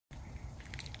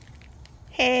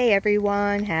Hey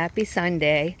everyone, happy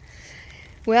Sunday.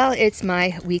 Well, it's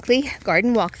my weekly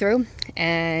garden walkthrough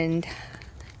and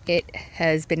it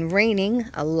has been raining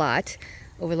a lot.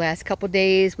 Over the last couple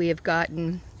days we have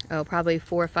gotten probably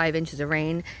 4 or 5 inches of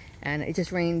rain, and it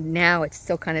just rained now. It's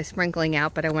still kind of sprinkling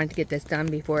out, but I wanted to get this done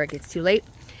before it gets too late.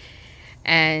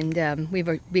 And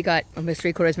we got almost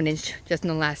 3/4 of an inch just in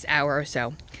the last hour or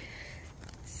so.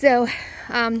 So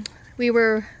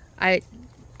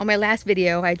on my last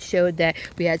video, I showed that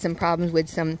we had some problems with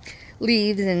some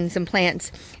leaves and some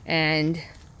plants, and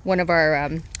one of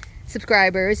our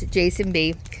subscribers, Jason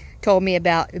B, told me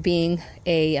about it being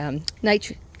a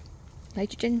nitrogen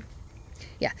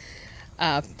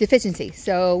deficiency.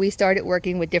 So we started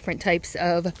working with different types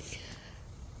of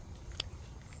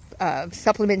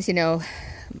supplements,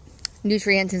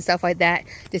 nutrients and stuff like that,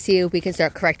 to see if we can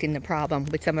start correcting the problem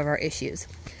with some of our issues.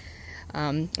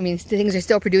 I mean, things are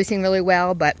still producing really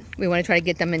well, but we want to try to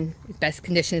get them in the best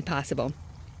condition as possible.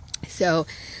 So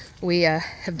we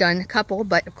have done a couple,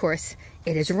 but of course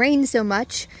it has rained so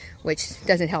much, which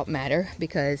doesn't help matter,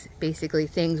 because basically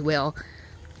things will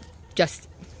just,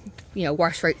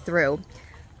 wash right through.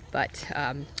 But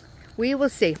we will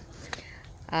see.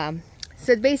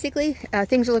 So basically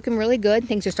things are looking really good.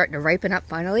 Things are starting to ripen up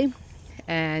finally.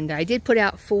 And I did put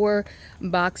out 4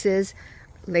 boxes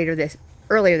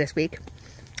earlier this week,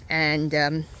 and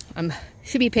I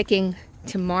should be picking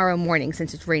tomorrow morning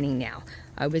since it's raining now.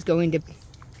 I was going to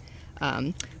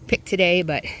pick today,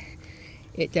 but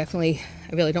I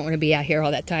really don't want to be out here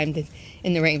all that time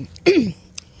in the rain.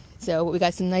 So we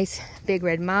got some nice big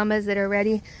red mamas that are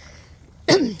ready.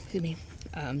 Excuse me.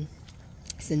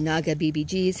 Some Naga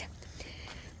BBGs.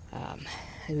 As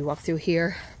we walk through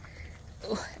here,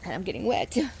 and I'm getting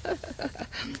wet.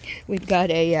 We've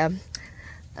got a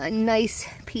nice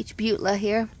peach butler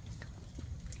here,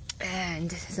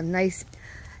 and some nice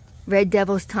red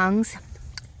devil's tongues,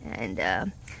 and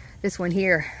this one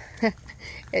here,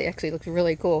 it actually looks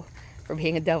really cool for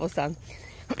being a devil's tongue.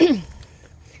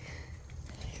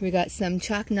 We got some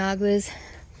chalk naglas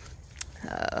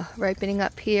ripening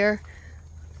up here,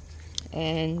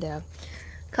 and a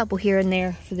couple here and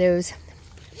there for those.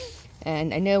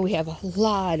 And I know we have a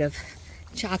lot of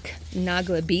chalk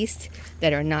nagla beasts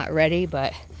that are not ready,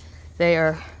 but they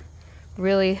are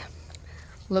really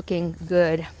looking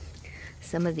good.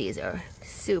 Some of these are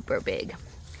super big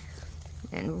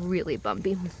and really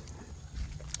bumpy.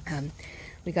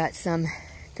 We got some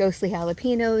ghostly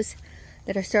jalapenos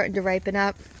that are starting to ripen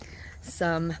up.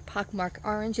 Some pockmark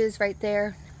oranges right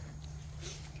there.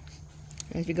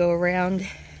 As we go around,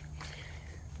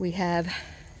 we have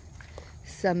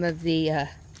some of the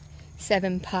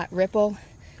 7-pot ripple,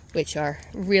 which are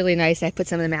really nice. I put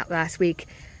some of them out last week,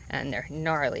 and they're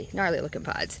gnarly looking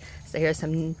pods. So here's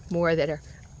some more that are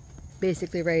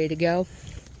basically ready to go.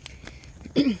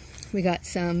 We got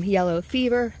some yellow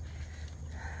fever,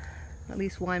 at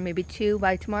least 1, maybe 2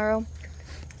 by tomorrow.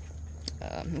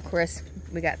 Of course,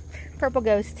 we got purple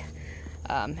ghost.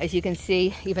 As you can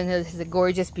see, even though this is a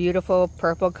gorgeous, beautiful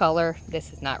purple color,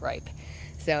 this is not ripe.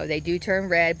 So they do turn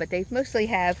red, but they mostly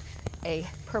have a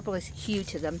purplish hue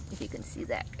to them, if you can see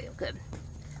that real good.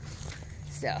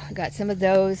 So I got some of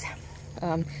those.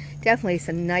 Definitely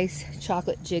some nice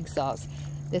chocolate jigsaws.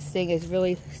 This thing is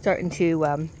really starting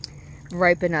to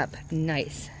ripen up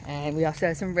nice. And we also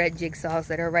have some red jigsaws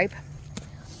that are ripe.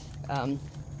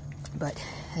 But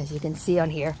as you can see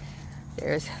on here,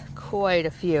 there's quite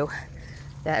a few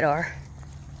that are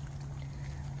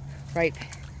ripe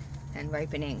and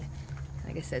ripening.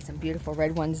 Like I said, some beautiful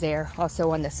red ones there. Also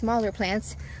on the smaller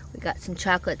plants, we got some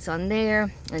chocolates on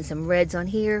there and some reds on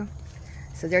here.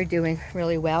 So they're doing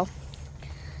really well.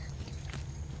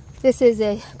 This is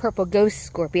a purple ghost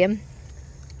scorpion,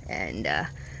 and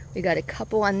we got a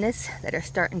couple on this that are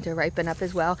starting to ripen up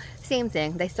as well. Same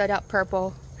thing, they start out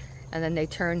purple and then they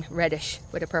turn reddish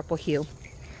with a purple hue. So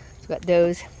we got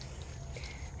those.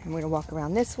 And we're gonna walk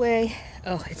around this way.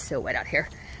 Oh, it's so wet out here.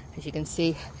 As you can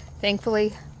see,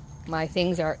 thankfully, my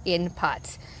things are in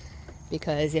pots,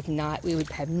 because if not, we would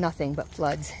have nothing but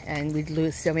floods and we'd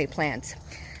lose so many plants.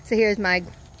 So here's my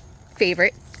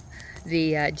favorite,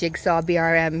 the Jigsaw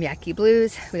BRM Yaki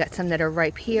Blues. We got some that are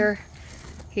ripe here.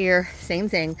 Here, same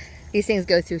thing. These things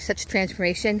go through such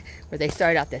transformation where they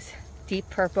start out this deep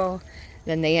purple,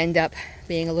 then they end up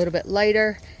being a little bit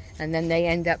lighter, and then they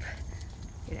end up,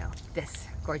 this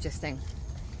gorgeous thing.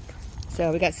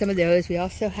 So we got some of those. We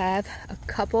also have a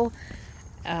couple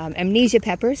amnesia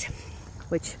peppers,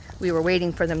 which we were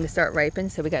waiting for them to start ripen,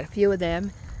 so we got a few of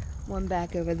them. One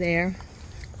back over there.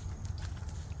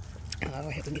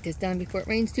 I have to get this done before it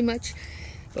rains too much,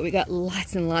 but we got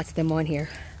lots and lots of them on here.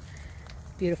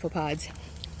 Beautiful pods.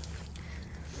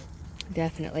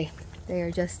 Definitely. They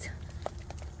are just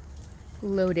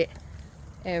loaded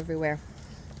everywhere.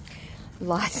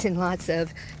 Lots and lots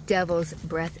of devil's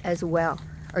breath as well.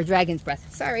 Or dragon's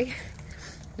breath, sorry.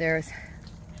 There's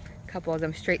a couple of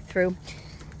them straight through.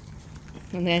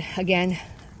 And then again,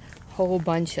 a whole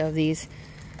bunch of these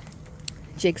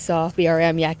jigsaw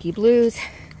BRM Yaki Blues.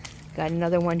 Got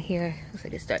another one here. Looks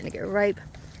like it's starting to get ripe.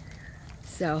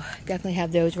 So definitely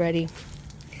have those ready.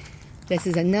 This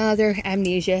is another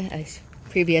Amnesia as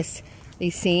previously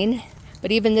seen.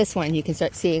 But even this one, you can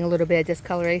start seeing a little bit of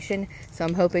discoloration. So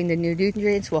I'm hoping the new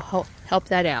nutrients will help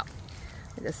that out.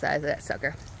 Look at the size of that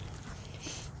sucker.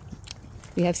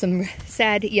 We have some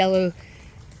sad yellow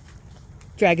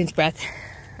dragon's breath,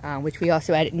 which we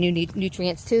also added new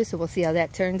nutrients to. So we'll see how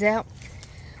that turns out.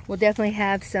 We'll definitely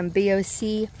have some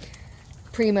BOC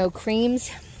Primo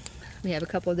creams. We have a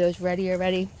couple of those ready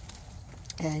already.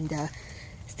 And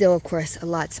still, of course,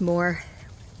 lots more.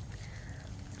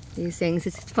 These things,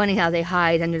 it's funny how they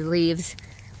hide under the leaves.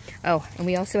 Oh, and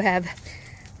we also have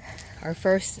our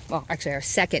first, well, actually our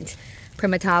second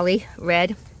Primatali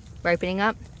red ripening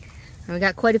up. And we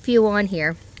got quite a few on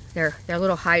here. They're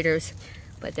little hiders,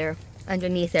 but they're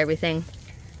underneath everything.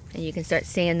 And you can start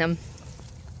seeing them.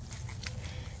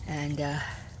 And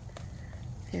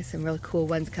there's some really cool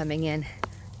ones coming in.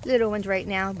 Little ones right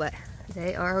now, but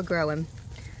they are growing.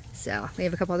 So we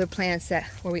have a couple other plants that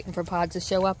we're waiting for pods to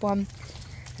show up on.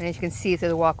 And as you can see through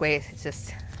the walkways, it's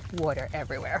just water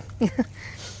everywhere.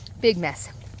 Big mess.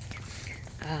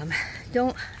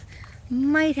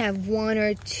 Might have one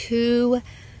or two.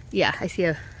 Yeah, I see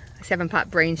a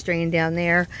 7-pot brain strain down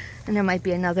there. And there might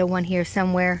be another one here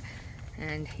somewhere.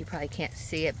 And you probably can't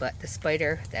see it, but the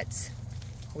spider that's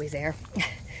always there.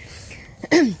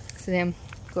 So then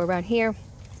go around here.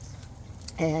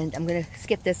 And I'm going to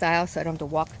skip this aisle so I don't have to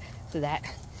walk through that.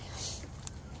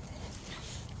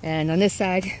 And on this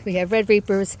side, we have Red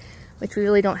Reapers, which we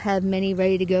really don't have many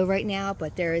ready to go right now,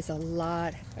 but there is a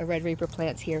lot of Red Reaper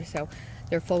plants here, so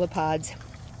they're full of pods.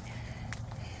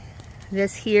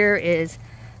 This here is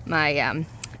my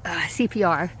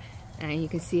CPR, and you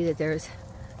can see that there's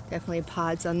definitely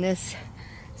pods on this,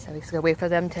 so we just gotta wait for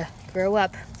them to grow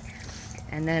up.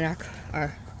 And then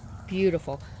our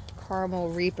beautiful Caramel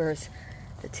Reapers.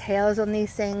 The tails on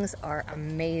these things are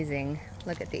amazing.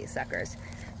 Look at these suckers.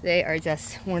 They are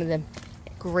just one of the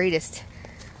greatest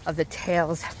of the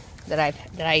tails that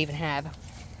I even have.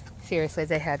 Seriously,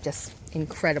 they have just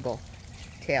incredible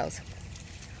tails.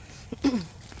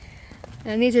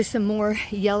 And these are some more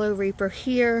Yellow Reaper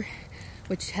here,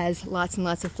 which has lots and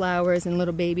lots of flowers and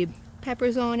little baby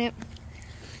peppers on it.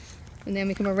 And then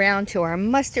we come around to our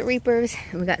Mustard Reapers,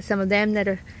 and we got some of them that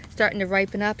are starting to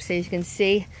ripen up. So you can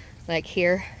see, like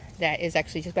here, that is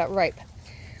actually just about ripe.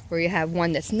 Where you have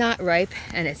one that's not ripe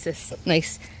and it's this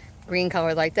nice green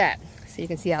color like that. So you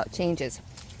can see how it changes.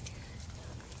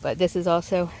 But this is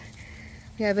also,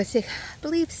 we have I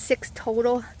believe 6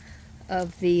 total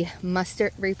of the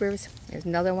Mustard Reapers. There's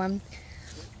another one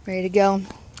ready to go.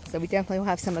 So we definitely will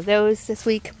have some of those this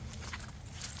week.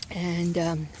 And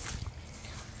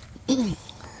let's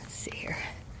see here.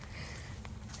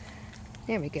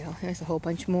 There we go. There's a whole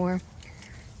bunch more.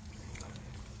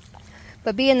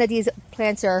 But being that these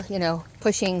plants are, you know,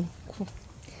 pushing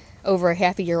over a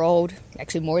half a year old,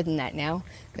 actually more than that now,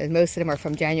 because most of them are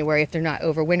from January if they're not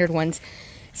overwintered ones.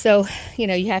 So, you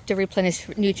know, you have to replenish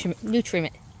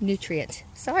nutrients.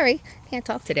 Sorry, can't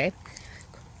talk today.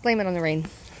 Blame it on the rain.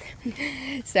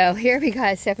 So here we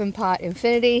got 7-pot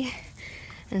Infinity.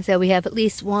 And so we have at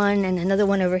least one and another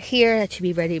one over here that should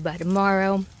be ready by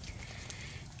tomorrow.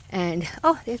 And,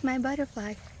 oh, there's my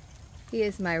butterfly. He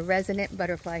is my resident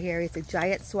butterfly here. He's a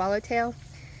giant swallowtail.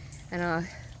 And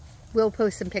we'll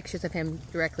post some pictures of him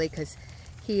directly because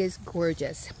he is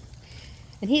gorgeous.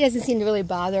 And he doesn't seem to really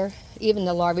bother, even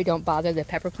the larvae don't bother the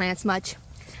pepper plants much.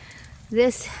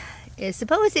 This is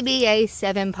supposed to be a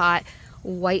 7-pot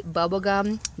white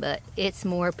bubblegum, but it's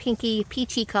more pinky,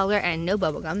 peachy color and no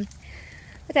bubblegum.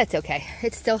 But that's okay.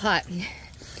 It's still hot.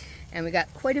 And we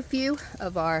got quite a few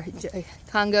of our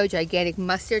Congo gigantic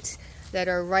mustards that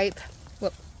are ripe.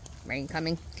 Whoop, rain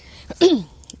coming.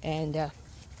 And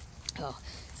oh,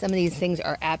 some of these things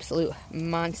are absolute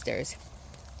monsters.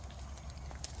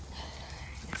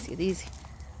 Let's see these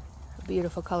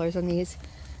beautiful colors on these.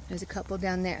 There's a couple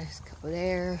down there. There's a couple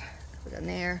there. A couple down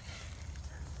there.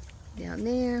 Down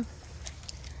there.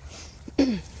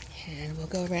 And we'll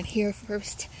go around here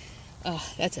first. Oh,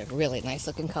 that's a really nice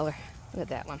looking color. Look at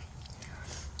that one.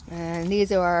 And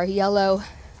these are our yellow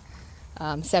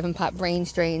 7-pot brain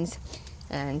strains.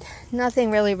 And nothing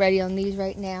really ready on these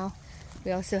right now.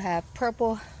 We also have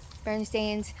purple brain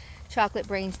stains, chocolate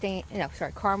brain stain, no,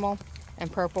 sorry, caramel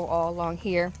and purple all along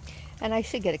here. And I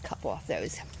should get a couple of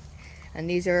those. And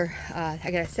these are, I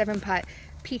got a 7-pot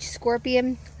peach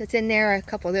scorpion that's in there. A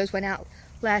couple of those went out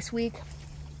last week.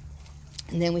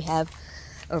 And then we have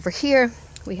over here,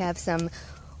 we have some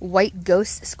white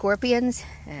ghost scorpions.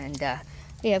 And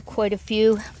we have quite a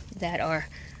few that are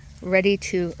ready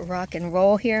to rock and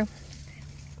roll here.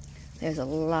 There's a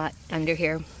lot under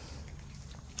here.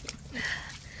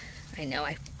 I know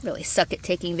I really suck at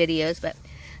taking videos, but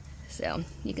so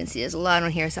you can see there's a lot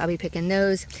on here, so I'll be picking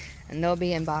those and they'll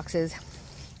be in boxes.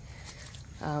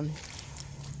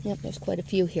 Yep, there's quite a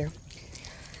few here.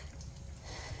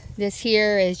 This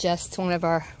here is just one of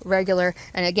our regular,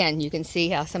 and again, you can see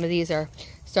how some of these are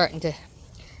starting to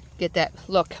get that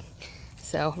look.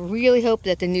 So really hope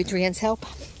that the nutrients help.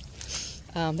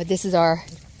 But this is our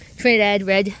Trinidad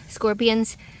red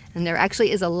scorpions, and there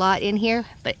actually is a lot in here,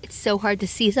 but it's so hard to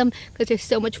see them because there's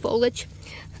so much foliage,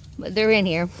 but they're in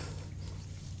here.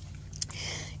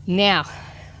 Now,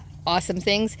 awesome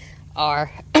things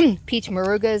are peach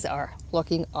morugas are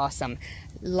looking awesome.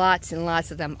 Lots and lots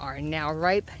of them are now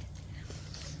ripe,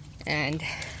 and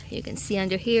you can see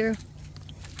under here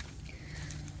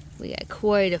we got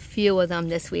quite a few of them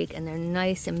this week, and they're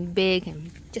nice and big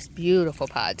and just beautiful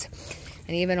pods.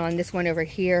 And even on this one over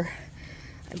here,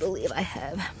 I believe I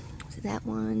have, is it that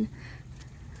one?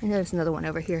 I know there's another one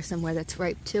over here somewhere that's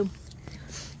ripe too.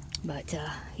 But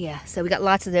yeah, so we got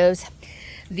lots of those.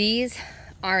 These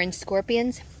orange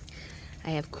scorpions,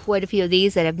 I have quite a few of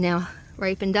these that have now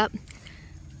ripened up.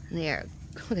 And they are,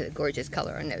 look at the gorgeous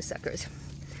color on those suckers.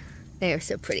 They are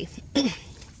so pretty.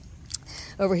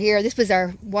 Over here, this was our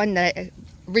one that I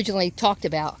originally talked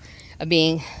about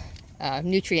being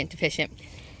nutrient deficient.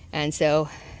 And so,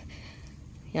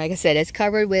 you know, like I said, it's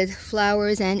covered with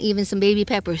flowers and even some baby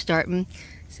peppers starting.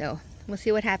 So we'll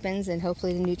see what happens, and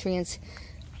hopefully the nutrients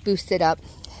boost it up.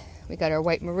 We got our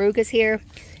white morugas here,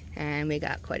 and we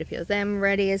got quite a few of them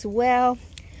ready as well.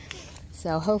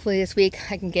 So hopefully this week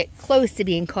I can get close to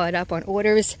being caught up on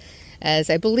orders, as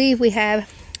I believe we have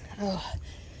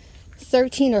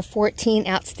 13 or 14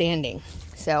 outstanding.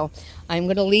 So I'm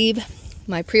going to leave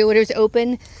my pre-orders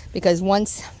open, because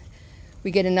once we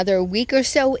get another week or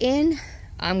so in,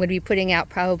 I'm going to be putting out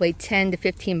probably 10 to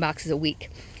 15 boxes a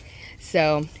week.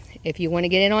 So if you want to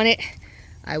get in on it,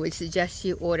 I would suggest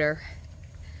you order.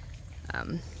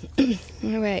 All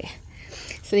right.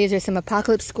 So these are some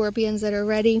apocalypse scorpions that are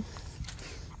ready.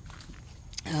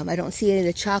 I don't see any of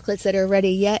the chocolates that are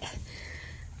ready yet,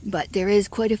 but there is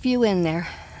quite a few in there,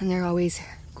 and they're always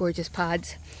gorgeous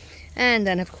pods. And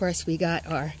then of course we got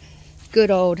our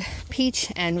good old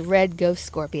peach and red ghost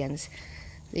scorpions.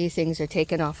 These things are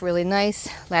taking off really nice.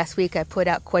 Last week I put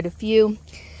out quite a few,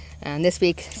 and this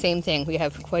week same thing. We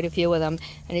have quite a few of them,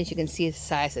 and as you can see the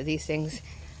size of these things,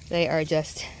 they are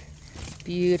just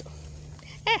beautiful.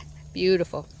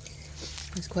 Beautiful.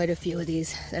 There's quite a few of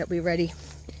these that'll be ready.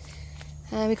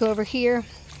 And we go over here.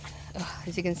 Oh,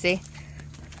 as you can see,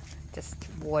 just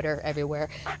water everywhere.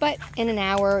 But in an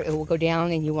hour it will go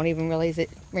down and you won't even realize it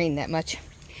rained that much.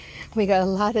 We got a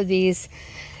lot of these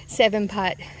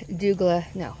 7-pot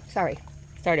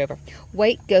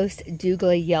white ghost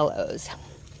Douglas yellows.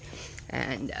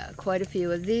 And quite a few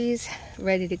of these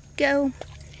ready to go.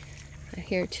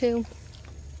 Here too.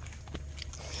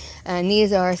 And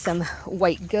these are some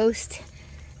white ghost,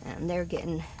 and they're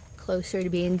getting closer to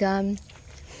being done.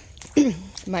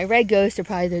 My red ghosts are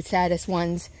probably the saddest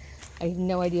ones. I have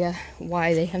no idea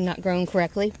why they have not grown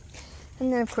correctly.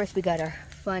 And then of course we got our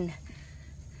fun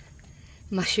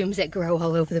mushrooms that grow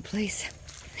all over the place.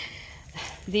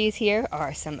 These here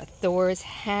are some Thor's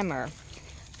hammer.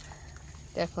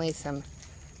 Definitely some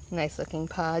nice looking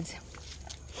pods.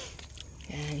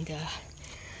 And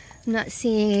I'm not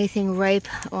seeing anything ripe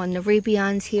on the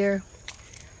Rebions here,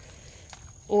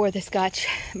 or the Scotch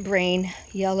Brain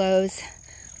yellows.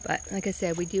 But like I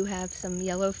said, we do have some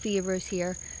yellow fevers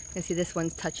here. You can see this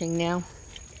one's touching now.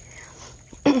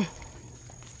 This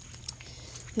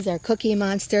is our Cookie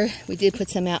Monster. We did put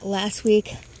some out last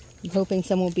week. I'm hoping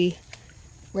some will be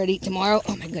ready tomorrow.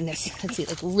 Oh my goodness. Let's see,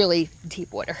 like really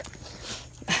deep water.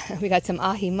 We got some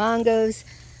ahi mangoes.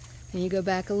 And you go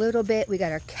back a little bit, we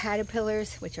got our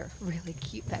caterpillars, which are really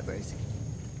cute peppers.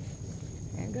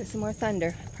 And goes some more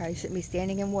thunder. Probably shouldn't be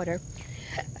standing in water.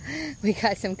 We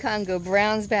got some Congo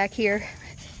browns back here.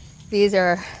 These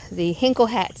are the Hinkle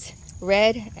hats,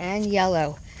 red and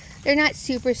yellow. They're not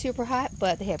super hot,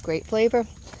 but they have great flavor.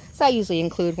 So I usually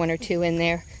include 1 or 2 in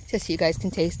there, just so you guys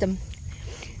can taste them.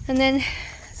 And then,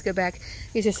 let's go back.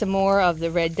 These are some more of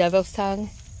the red devil's tongue.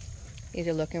 These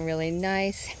are looking really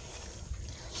nice.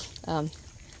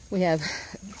 We have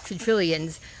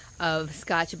trillions of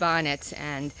Scotch bonnets,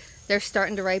 and they're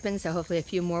starting to ripen, so hopefully a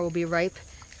few more will be ripe.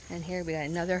 And here we got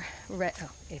another red, oh,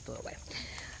 it flew away,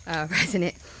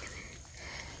 resinate.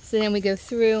 So then we go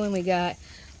through and we got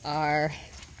our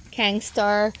Kang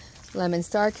Star Lemon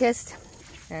Star Kissed,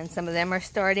 and some of them are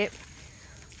started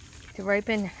to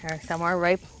ripen, or some are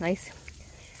ripe, nice.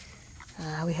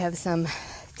 We have some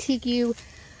Tegu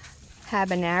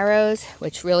habaneros,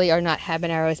 which really are not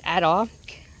habaneros at all.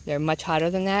 They're much hotter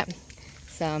than that.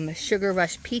 Some Sugar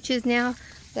Rush peaches now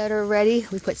that are ready.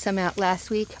 We put some out last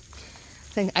week.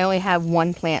 I think I only have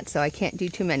one plant, so I can't do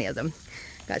too many of them.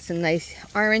 Got some nice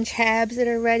orange habs that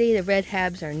are ready. The red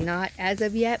habs are not as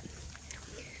of yet.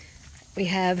 We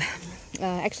have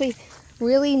actually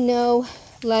really no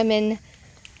lemon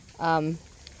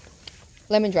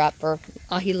drop or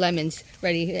ahi lemons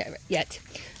ready yet,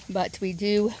 but we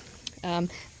do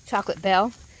chocolate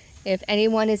bell. If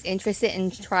anyone is interested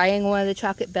in trying one of the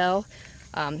chocolate bell,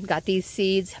 got these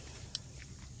seeds.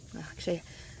 Actually,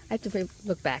 I have to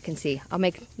look back and see. I'll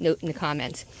make note in the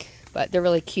comments, but they're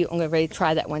really cute. I'm gonna ready to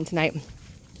try that one tonight.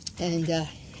 And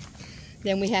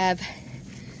then we have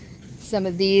some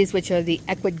of these, which are the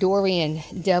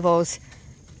Ecuadorian Devil's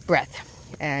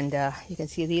Breath, and you can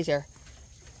see these are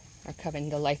coming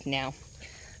to life now.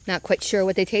 Not quite sure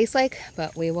what they taste like,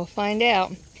 but we will find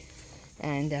out.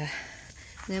 And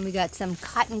then we got some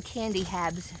cotton candy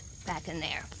habs back in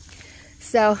there.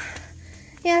 So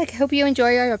yeah, I hope you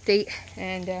enjoy our update,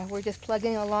 and we're just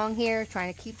plugging along here,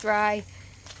 trying to keep dry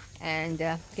and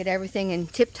get everything in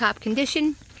tip-top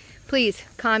condition. Please,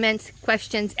 comments,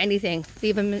 questions, anything,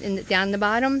 leave them down the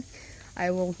bottom.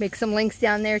 I will make some links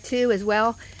down there too as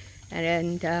well,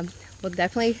 and we'll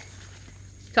definitely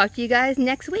talk to you guys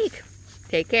next week.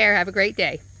 Take care. Have a great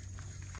day.